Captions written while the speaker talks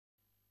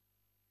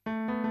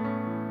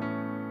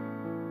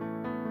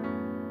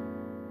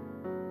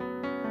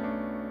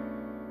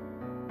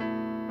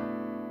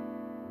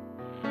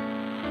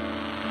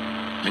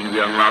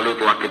minggu yang lalu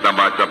telah kita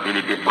baca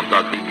Filipi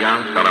pasal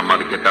 3. Sekarang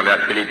mari kita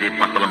lihat Filipi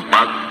pasal 4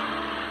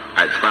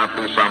 ayat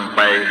 1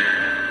 sampai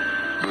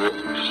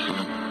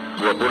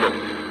 20.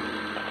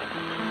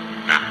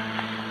 Nah,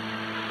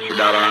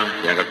 saudara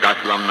yang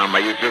kekasih dalam nama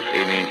Yesus,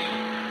 ini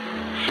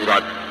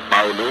surat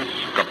Paulus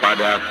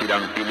kepada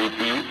sidang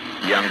Filipi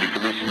yang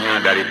ditulisnya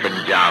dari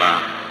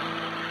penjara.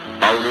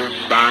 Paulus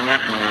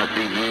sangat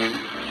mengasihi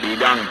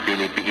sidang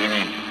Filipi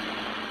ini.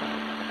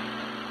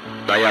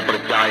 Saya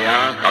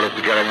percaya kalau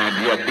sekiranya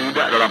dia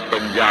tidak dalam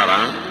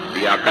penjara,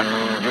 dia akan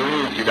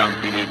mengunjungi sidang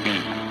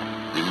Filipi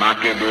di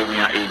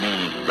Makedonia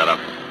ini, saudara.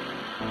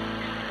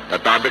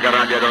 Tetapi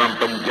karena dia dalam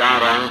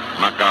penjara,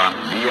 maka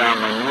dia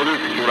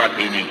menulis surat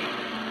ini.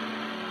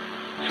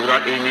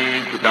 Surat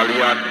ini kita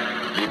lihat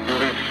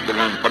ditulis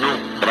dengan penuh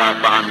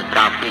perasaan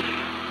kasih.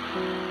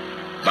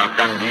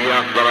 Bahkan dia,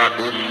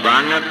 saudaraku,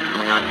 sangat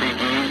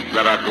mengasihi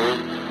saudaraku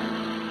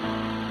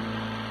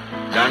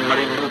dan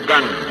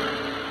merindukan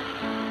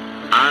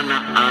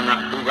anak-anak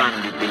Tuhan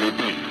di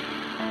Filipi.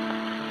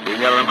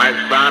 Sehingga dalam ayat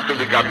 1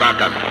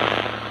 dikatakan,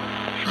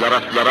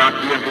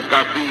 saudara-saudaraku yang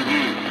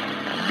kukasihi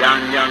dan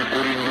yang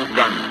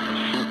kurindukan,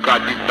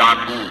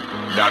 sukacitaku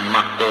dan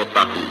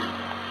mahkotaku.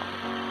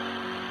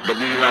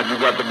 Beginilah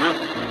juga teguh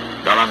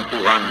dalam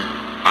Tuhan,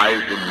 hai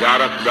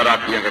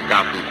saudara-saudaraku yang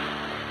kekasih.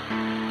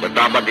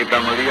 Betapa kita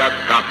melihat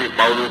kasih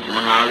Paulus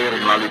mengalir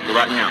melalui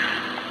suratnya.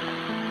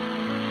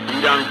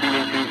 Sidang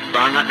Filipi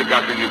sangat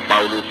dikasihi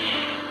Paulus.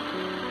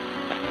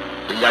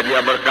 Sehingga dia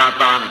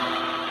berkata,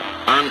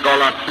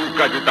 engkaulah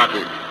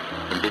sukacitaku.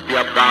 Dan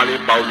setiap kali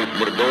Paulus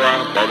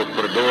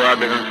berdoa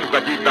dengan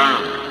sukacita.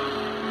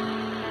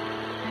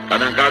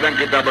 Kadang-kadang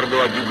kita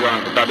berdoa juga,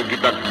 tetapi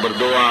kita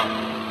berdoa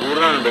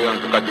kurang dengan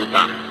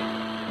sukacita.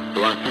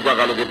 Tuhan suka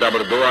kalau kita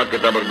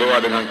berdoa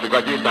dengan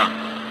sukacita.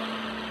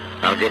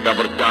 Kalau kita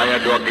percaya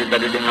doa kita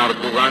didengar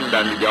Tuhan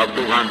dan dijawab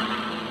Tuhan.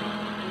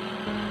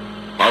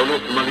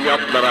 Paulus melihat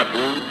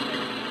saudaraku,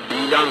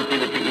 sidang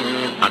Filipi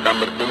ini akan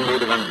bertumbuh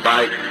dengan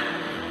baik.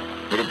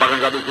 Merupakan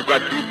satu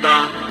sukacita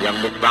yang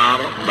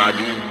besar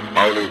bagi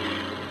Paulus.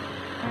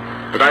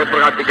 Tetapi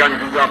perhatikan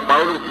juga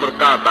Paulus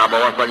berkata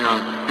bahwasanya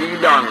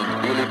sidang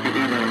Filipi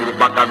ini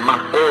merupakan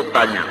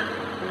mahkotanya.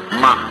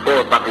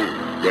 Mahkotaku,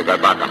 dia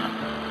katakan.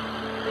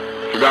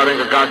 Saudara yang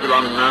kekasih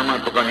dalam nama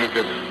Tuhan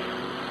Yesus,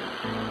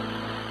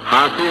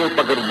 hasil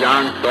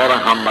pekerjaan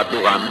seorang hamba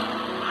Tuhan,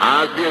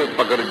 hasil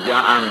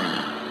pekerjaan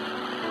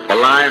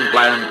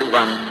pelayan-pelayan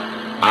Tuhan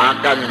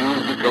akan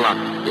diuji kelak.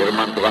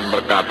 Firman Tuhan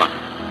berkata,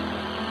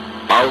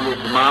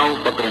 Paulus mau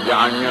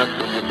pekerjaannya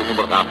sungguh-sungguh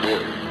berhasil.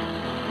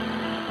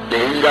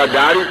 Sehingga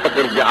dari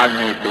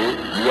pekerjaannya itu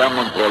dia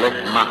memperoleh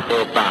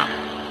mahkota.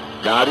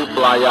 Dari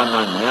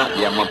pelayanannya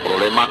dia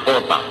memperoleh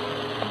mahkota.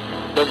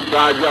 Tentu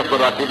saja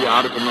berarti dia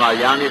harus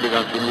melayani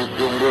dengan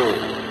sungguh-sungguh,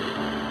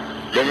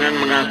 dengan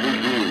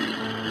mengasihi,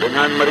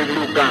 dengan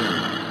merindukan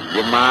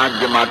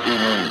jemaat-jemaat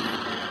ini.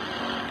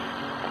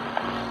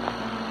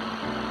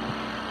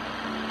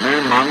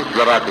 Memang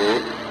saudaraku,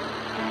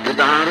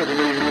 kita harus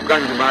merindukan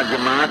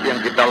jemaat-jemaat yang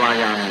kita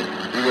layani,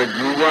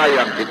 jiwa-jiwa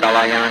yang kita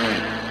layani.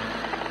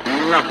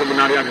 Inilah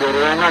sebenarnya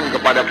dorongan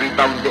kepada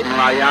kita untuk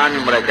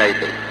melayani mereka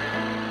itu,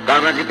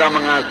 karena kita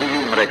mengasihi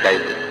mereka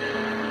itu.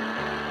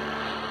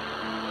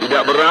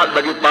 Tidak berat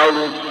bagi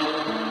Paulus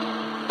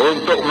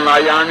untuk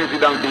melayani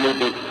sidang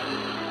Filipi.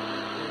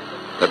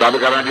 Tetapi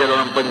karena dia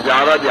dalam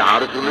penjara, dia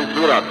harus tulis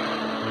surat.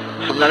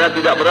 Sebenarnya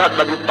tidak berat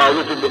bagi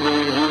Paulus untuk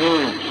mengunjungi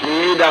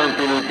sidang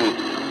Filipi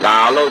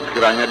kalau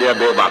sekiranya dia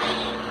bebas.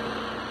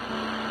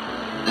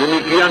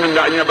 Demikian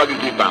hendaknya bagi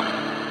kita.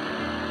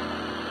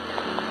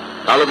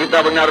 Kalau kita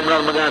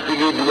benar-benar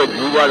mengasihi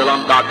jiwa-jiwa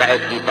dalam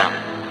KKS kita,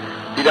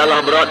 tidaklah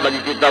berat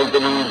bagi kita untuk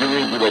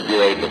mengunjungi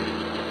jiwa-jiwa itu.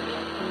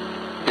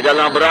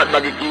 Tidaklah berat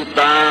bagi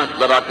kita,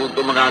 saudaraku,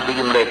 untuk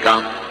mengasihi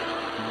mereka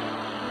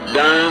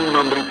dan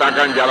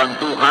memberitakan jalan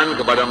Tuhan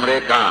kepada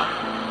mereka,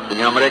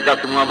 sehingga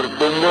mereka semua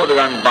bertumbuh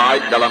dengan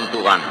baik dalam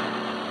Tuhan.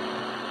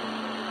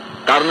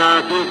 Karena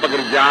itu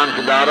pekerjaan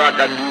saudara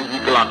akan diuji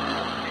kelak.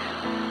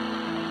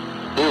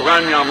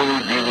 Tuhan yang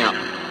mengujinya.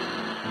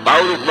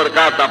 Paulus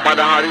berkata,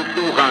 pada hari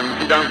Tuhan,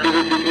 sidang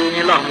Filipi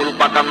inilah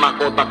merupakan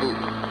mahkotaku.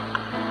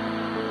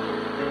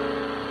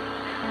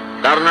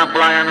 Karena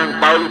pelayanan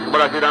Paulus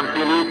kepada sidang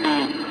Filipi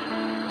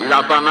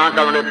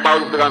dilaksanakan oleh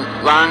Paulus dengan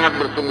sangat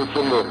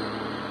bersungguh-sungguh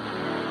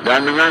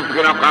dan dengan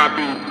segenap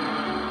hati,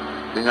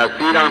 sehingga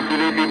sidang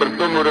Filipi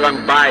bertumbuh dengan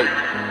baik,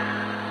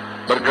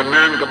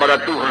 berkenan kepada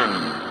Tuhan,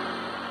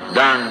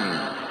 dan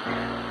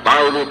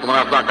Paulus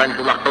merasakan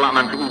itulah kelak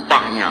nanti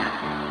upahnya.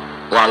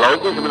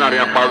 Walaupun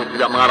sebenarnya Paulus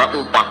tidak mengharap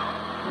upah,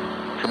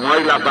 semua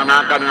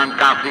dilaksanakan dengan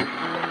kasih,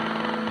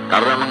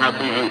 karena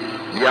mengasihi.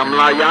 Dia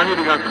melayani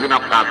dengan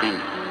segenap hati,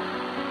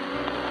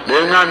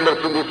 dengan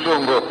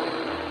bersungguh-sungguh.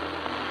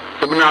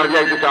 Sebenarnya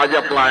itu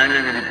saja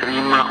pelayanan yang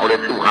diterima oleh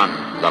Tuhan,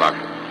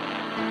 saudaraku.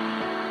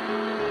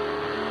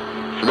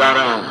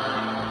 Saudara,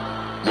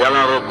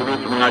 biarlah Roh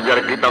Kudus mengajar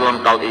kita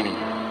dalam hal ini.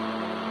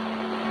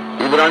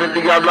 Ibrani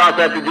 13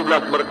 ayat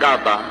 17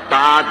 berkata,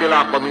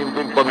 taatilah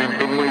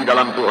pemimpin-pemimpinmu di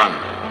dalam Tuhan.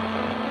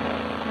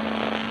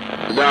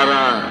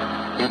 Saudara,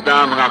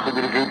 kita mengaku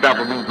diri kita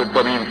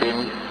pemimpin-pemimpin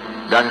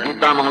dan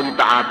kita mau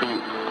ditaati.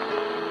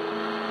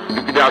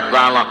 Itu tidak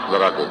salah,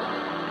 saudaraku.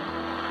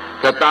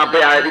 Tetapi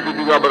ayat itu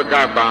juga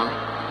berkata,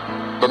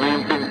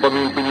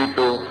 pemimpin-pemimpin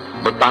itu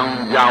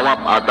bertanggung jawab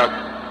atas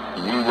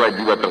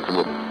jiwa-jiwa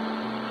tersebut.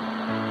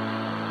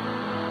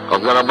 Kalau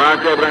saudara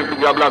baca Ibrani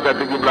 13 ayat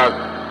 17,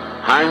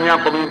 hanya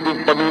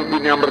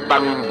pemimpin-pemimpin yang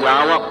bertanggung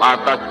jawab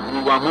atas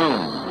jiwamu.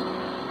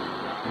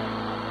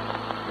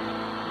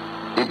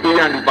 Itu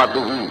yang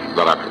dipatuhi,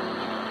 saudaraku.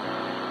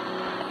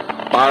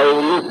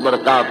 Paulus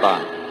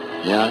berkata,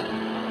 ya,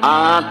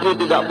 aku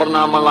tidak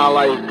pernah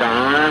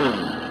melalaikan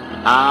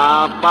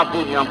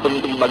apapun yang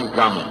penting bagi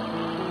kamu.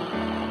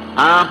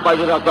 Apa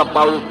yang dirasa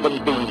Paulus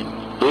penting,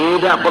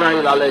 tidak pernah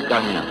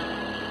dilalaikannya.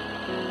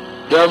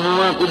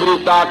 Semua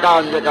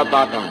kuberitakan, dia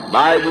katakan,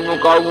 baik di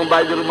muka umum,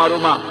 baik di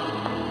rumah-rumah.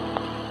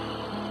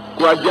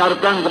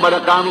 Kuajarkan kepada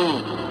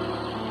kami.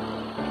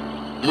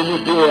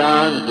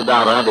 Demikian,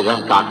 saudara,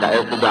 dengan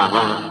KKR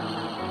saudara.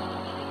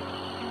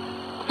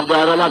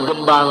 Saudaralah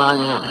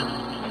gembalanya.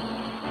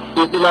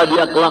 Itulah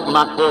dia kelak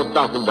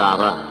mahkota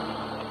saudara.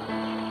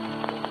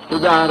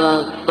 Saudara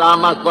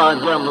sama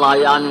saja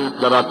melayani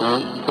saudaraku.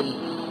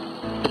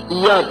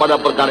 Setia pada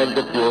perkara yang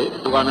kecil,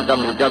 Tuhan akan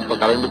memberikan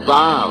perkara yang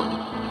besar.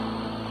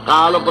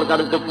 Kalau perkara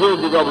yang kecil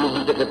juga belum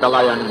bisa kita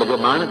layani,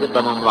 bagaimana kita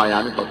mau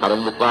melayani perkara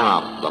yang besar,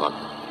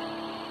 saudaraku?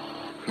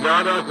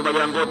 Saudara,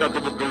 sebagai anggota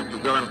tubuh Kristus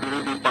dalam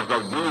Filipi pasal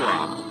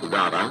 2,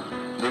 saudara,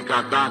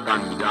 dikatakan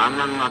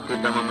janganlah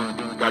kita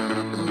mementingkan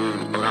diri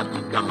sendiri,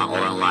 perhatikanlah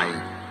orang lain.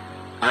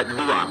 Ayat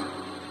 2,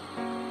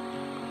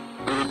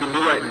 Filipi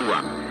 2 ayat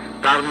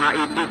 2, karena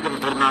itu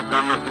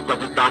sempurnakanlah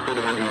sukacitaku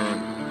dengan ini,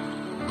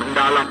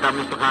 mendalah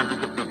kami sehati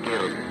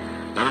sepikir,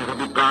 dalam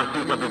satu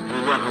kasih, satu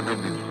jiwa, satu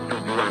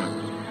tujuan,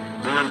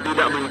 dengan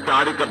tidak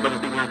mencari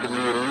kepentingan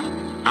sendiri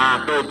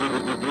atau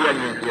tujuan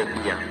yang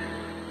sia-sia.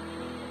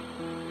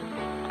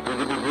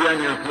 Tujuan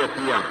yang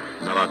sia-sia,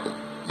 saudaraku,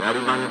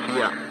 dari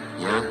manusia,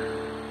 ya.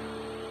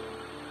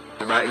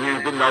 Sebaiknya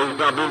itu nggak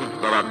usah,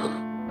 saudaraku.